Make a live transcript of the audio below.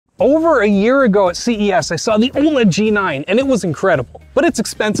Over a year ago at CES, I saw the OLED G9 and it was incredible, but it's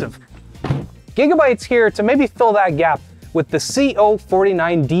expensive. Gigabyte's here to maybe fill that gap with the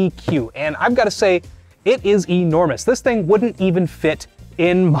CO49DQ, and I've got to say, it is enormous. This thing wouldn't even fit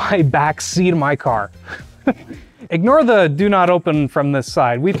in my back seat of my car. Ignore the do not open from this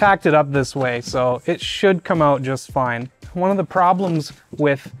side. We packed it up this way, so it should come out just fine. One of the problems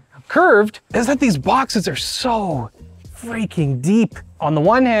with curved is that these boxes are so freaking deep. On the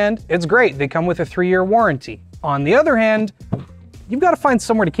one hand, it's great. They come with a 3-year warranty. On the other hand, you've got to find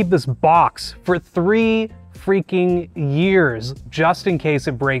somewhere to keep this box for 3 freaking years, just in case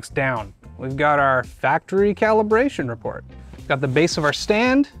it breaks down. We've got our factory calibration report. We've got the base of our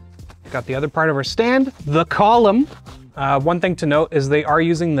stand, got the other part of our stand, the column. One thing to note is they are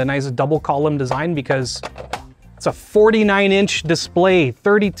using the nice double column design because it's a 49-inch display,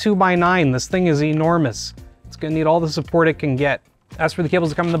 32 by 9. This thing is enormous. It's gonna need all the support it can get. As for the cables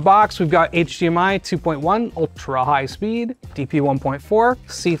that come in the box, we've got HDMI 2.1, ultra high speed, DP 1.4,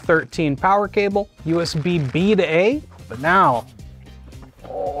 C13 power cable, USB B to A, but now,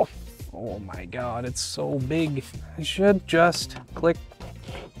 oh my God, it's so big. I should just click,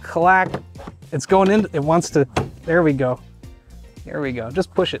 clack. It's going in, it wants to, there we go. There we go,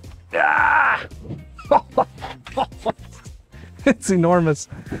 just push it. Ah! It's enormous.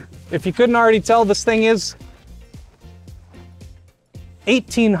 If you couldn't already tell, this thing is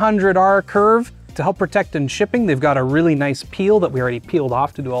 1800R curve to help protect in shipping. They've got a really nice peel that we already peeled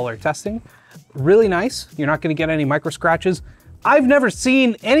off to do all our testing. Really nice. You're not gonna get any micro scratches. I've never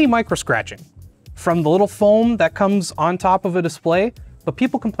seen any micro scratching from the little foam that comes on top of a display, but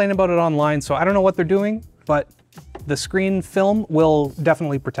people complain about it online, so I don't know what they're doing, but the screen film will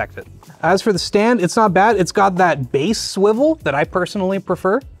definitely protect it. As for the stand, it's not bad. It's got that base swivel that I personally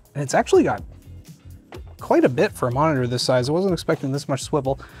prefer, and it's actually got quite a bit for a monitor this size. I wasn't expecting this much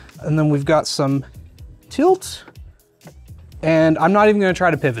swivel. And then we've got some tilt, and I'm not even gonna try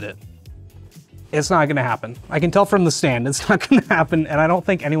to pivot it. It's not gonna happen. I can tell from the stand, it's not gonna happen, and I don't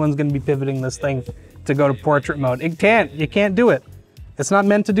think anyone's gonna be pivoting this thing to go to portrait mode. It can't, you can't do it. It's not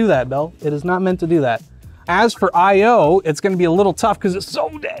meant to do that, Bell. It is not meant to do that. As for I/O, it's gonna be a little tough because it's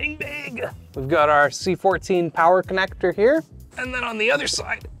so dang big. We've got our C14 power connector here, and then on the other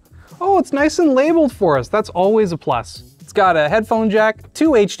side, oh, it's nice and labeled for us. That's always a plus. It's got a headphone jack,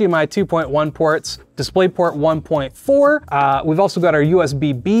 2 HDMI 2.1 ports, DisplayPort 1.4. We've also got our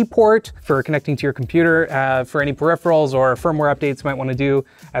USB-B port for connecting to your computer for any peripherals or firmware updates you might want to do,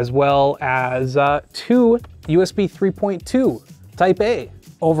 as well as 2 USB 3.2 Type A.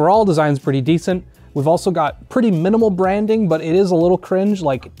 Overall, design's pretty decent. We've also got pretty minimal branding, but it is a little cringe,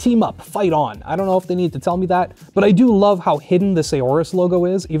 like team up, fight on. I don't know if they need to tell me that, but I do love how hidden this AORUS logo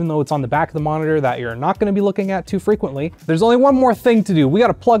is, even though it's on the back of the monitor that you're not gonna be looking at too frequently. There's only one more thing to do. We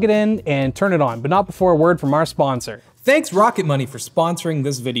gotta plug it in and turn it on, but not before a word from our sponsor. Thanks Rocket Money for sponsoring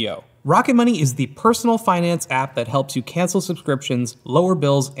this video. Rocket Money is the personal finance app that helps you cancel subscriptions, lower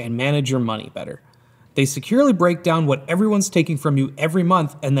bills, and manage your money better. They securely break down what everyone's taking from you every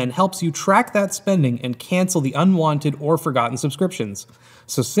month and then helps you track that spending and cancel the unwanted or forgotten subscriptions.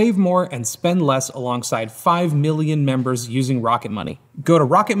 So save more and spend less alongside 5 million members using Rocket Money. Go to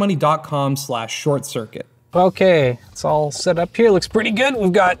rocketmoney.com/shortcircuit. Okay, it's all set up here. Looks pretty good.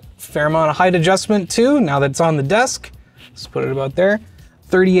 We've got a fair amount of height adjustment too, now that it's on the desk. Let's put it about there.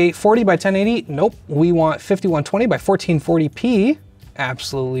 3840 by 1080. Nope, we want 5120 by 1440p.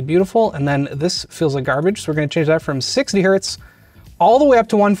 Absolutely beautiful. And then this feels like garbage, so we're gonna change that from 60 Hertz all the way up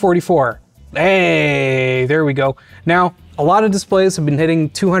to 144. Hey, there we go. Now, a lot of displays have been hitting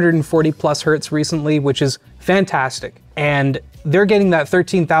 240 plus Hertz recently, which is fantastic. And they're getting that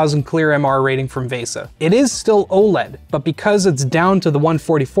 13,000 clear MR rating from VESA. It is still OLED, but because it's down to the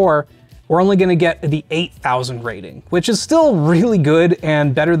 144, we're only gonna get the 8,000 rating, which is still really good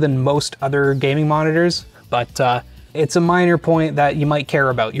and better than most other gaming monitors, but it's a minor point that you might care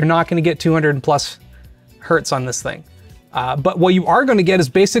about. You're not gonna get 200 plus Hertz on this thing. But what you are gonna get is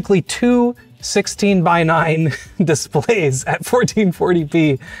basically 2 16 by 9 displays at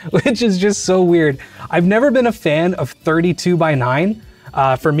 1440p, which is just so weird. I've never been a fan of 32 by 9.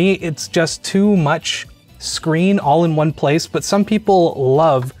 For me, it's just too much screen all in one place, but some people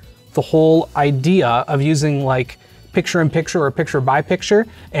love the whole idea of using like picture-in-picture or picture-by-picture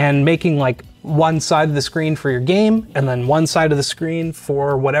and making like one side of the screen for your game and then one side of the screen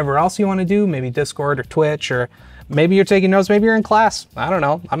for whatever else you want to do, maybe Discord or Twitch, or maybe you're taking notes, maybe you're in class. I don't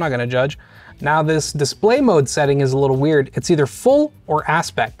know, I'm not gonna judge. Now this display mode setting is a little weird. It's either full or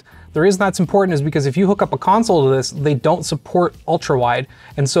aspect. The reason that's important is because if you hook up a console to this, they don't support ultra wide.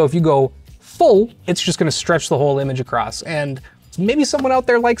 And so if you go full, it's just gonna stretch the whole image across. And Maybe someone out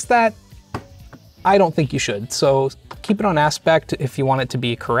there likes that. I don't think you should. So keep it on aspect if you want it to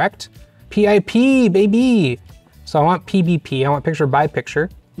be correct. PIP, baby. So I want PBP, I want picture by picture.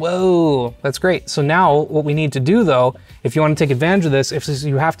 Whoa, that's great. So now what we need to do though, if you want to take advantage of this, is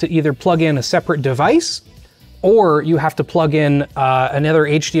you have to either plug in a separate device or you have to plug in another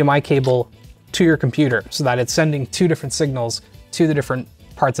HDMI cable to your computer so that it's sending two different signals to the different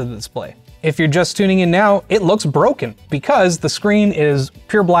parts of the display. If you're just tuning in now, it looks broken because the screen is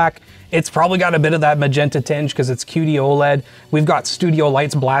pure black. It's probably got a bit of that magenta tinge because it's QD-OLED. We've got studio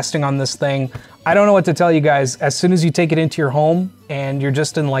lights blasting on this thing. I don't know what to tell you guys. As soon as you take it into your home and you're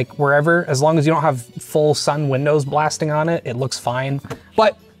just in like wherever, as long as you don't have full sun windows blasting on it, it looks fine.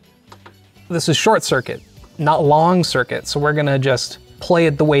 But this is short circuit, not long circuit. So we're gonna just play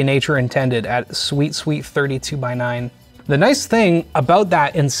it the way nature intended at sweet, sweet 32:9. The nice thing about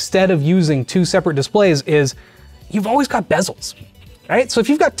that, instead of using two separate displays, is you've always got bezels, right? So if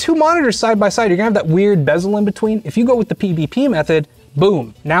you've got two monitors side by side, you're gonna have that weird bezel in between. If you go with the PBP method,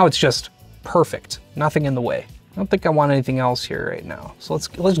 boom, now it's just perfect, nothing in the way. I don't think I want anything else here right now. So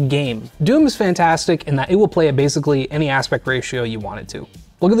let's game. Doom is fantastic in that it will play at basically any aspect ratio you want it to.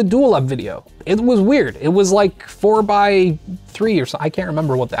 Look at the dual up video. It was weird. It was like 4:3 or something. I can't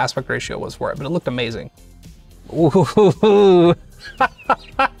remember what the aspect ratio was for it, but it looked amazing. Ooh.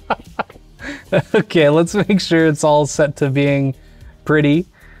 Okay, let's make sure it's all set to being pretty.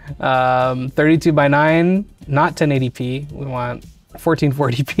 32:9, not 1080p. We want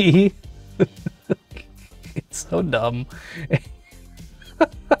 1440p. It's so dumb.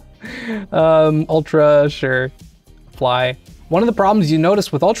 Ultra, sure, fly. One of the problems you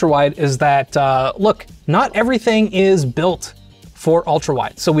notice with ultrawide is that, look, not everything is built for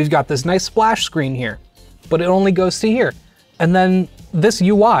ultrawide. So we've got this nice splash screen here, but it only goes to here. And then this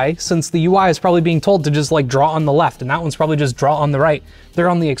UI, since the UI is probably being told to just like draw on the left, and that one's probably just draw on the right. They're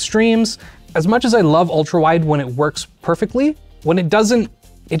on the extremes. As much as I love ultrawide when it works perfectly, when it doesn't,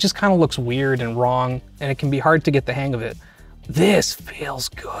 it just kind of looks weird and wrong, and it can be hard to get the hang of it. This feels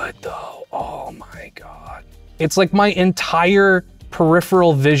good though, oh my God. It's like my entire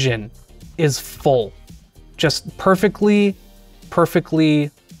peripheral vision is full. Just perfectly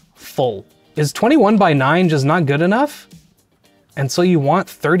full. Is 21:9 just not good enough? And so you want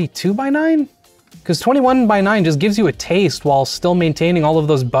 32:9? Because 21:9 just gives you a taste while still maintaining all of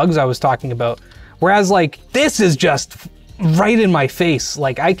those bugs I was talking about. Whereas like, this is just right in my face.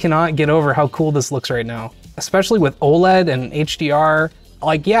 Like I cannot get over how cool this looks right now. Especially with OLED and HDR.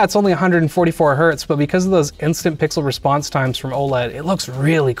 Like, yeah, it's only 144 Hertz, but because of those instant pixel response times from OLED, it looks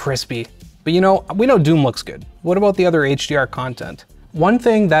really crispy. But you know, we know Doom looks good. What about the other HDR content? One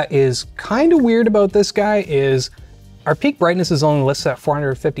thing that is kind of weird about this guy is our peak brightness is only listed at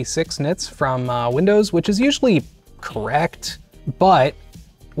 456 nits from Windows, which is usually correct. But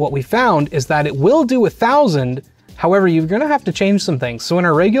what we found is that it will do 1000. However, you're gonna have to change some things. So in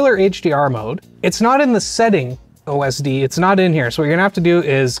our regular HDR mode, it's not in the setting OSD, it's not in here. So what you're gonna have to do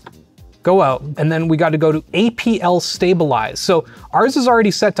is go out, and then we got to go to APL stabilize. So ours is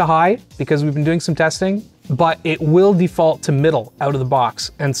already set to high because we've been doing some testing, but it will default to middle out of the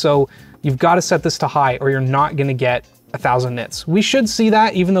box. And so you've got to set this to high or you're not gonna get 1000 nits. We should see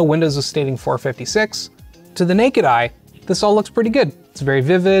that even though Windows is stating 456. To the naked eye, this all looks pretty good. It's very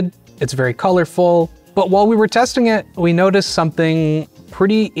vivid, it's very colorful. But while we were testing it, we noticed something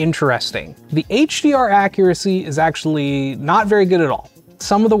pretty interesting. The HDR accuracy is actually not very good at all.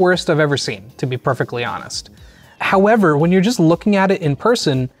 Some of the worst I've ever seen, to be perfectly honest. However, when you're just looking at it in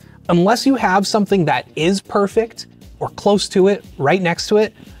person, unless you have something that is perfect or close to it, right next to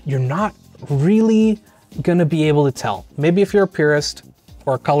it, you're not really gonna be able to tell. Maybe if you're a purist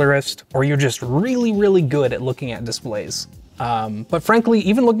or a colorist, or you're just really good at looking at displays. But frankly,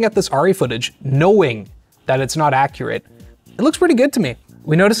 even looking at this RE footage, knowing that it's not accurate, it looks pretty good to me.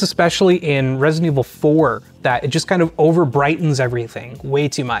 We notice especially in Resident Evil 4 that it just kind of over brightens everything way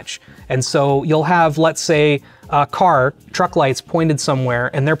too much. And so you'll have, let's say, a car, truck lights pointed somewhere,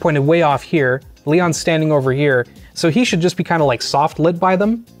 and they're pointed way off here. Leon's standing over here. So he should just be kind of like soft lit by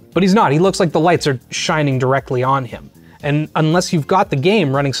them, but he's not. He looks like the lights are shining directly on him. And unless you've got the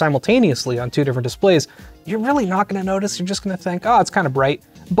game running simultaneously on two different displays, you're really not gonna notice. You're just gonna think, oh, it's kind of bright.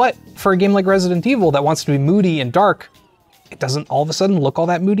 But for a game like Resident Evil that wants to be moody and dark, it doesn't all of a sudden look all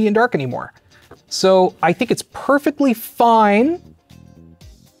that moody and dark anymore. So I think it's perfectly fine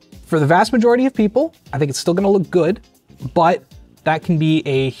for the vast majority of people. I think it's still gonna look good, but that can be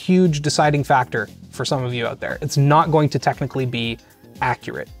a huge deciding factor for some of you out there. It's not going to technically be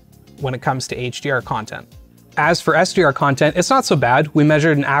accurate when it comes to HDR content. As for SDR content, it's not so bad. We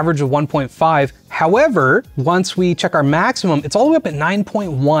measured an average of 1.5. However, once we check our maximum, it's all the way up at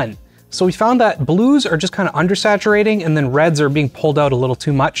 9.1. So we found that blues are just kind of undersaturating and then reds are being pulled out a little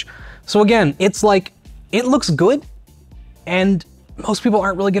too much. So again, it's like, it looks good and most people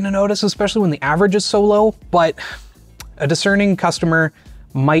aren't really gonna notice, especially when the average is so low, but a discerning customer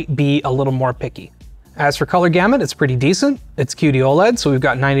might be a little more picky. As for color gamut, it's pretty decent. It's qd-oled, so we've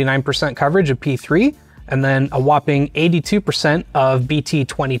got 99% coverage of P3, and then a whopping 82% of BT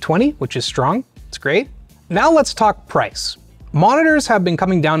 2020, which is strong. It's great. Now let's talk price. Monitors have been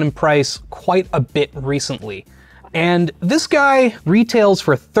coming down in price quite a bit recently, and this guy retails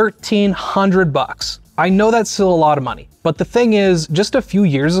for 1,300 bucks. I know that's still a lot of money, but the thing is, just a few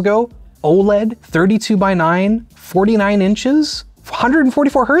years ago, OLED, 32:9, 49 inches,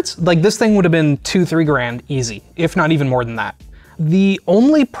 144 hertz, like this thing would have been 2-3 grand easy, if not even more than that. The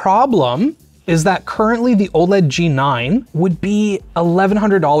only problem is that currently the OLED G9 would be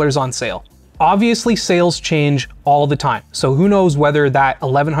 $1,100 on sale. Obviously sales change all the time, so who knows whether that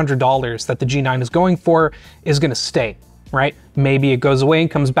 $1,100 that the G9 is going for is gonna stay, right? Maybe it goes away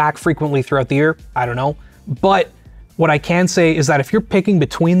and comes back frequently throughout the year, I don't know. But what I can say is that if you're picking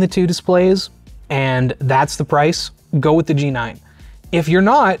between the two displays and that's the price, go with the G9. If you're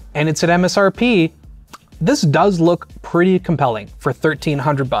not, and it's at MSRP, this does look pretty compelling for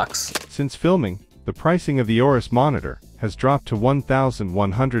 1,300 bucks. Since filming, the pricing of the AORUS monitor has dropped to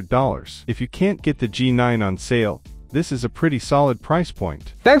 $1,100. If you can't get the G9 on sale, this is a pretty solid price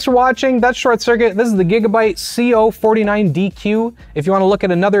point. Thanks for watching. That's ShortCircuit. This is the Gigabyte CO49DQ. If you want to look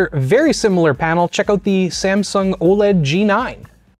at another very similar panel, check out the Samsung OLED G9.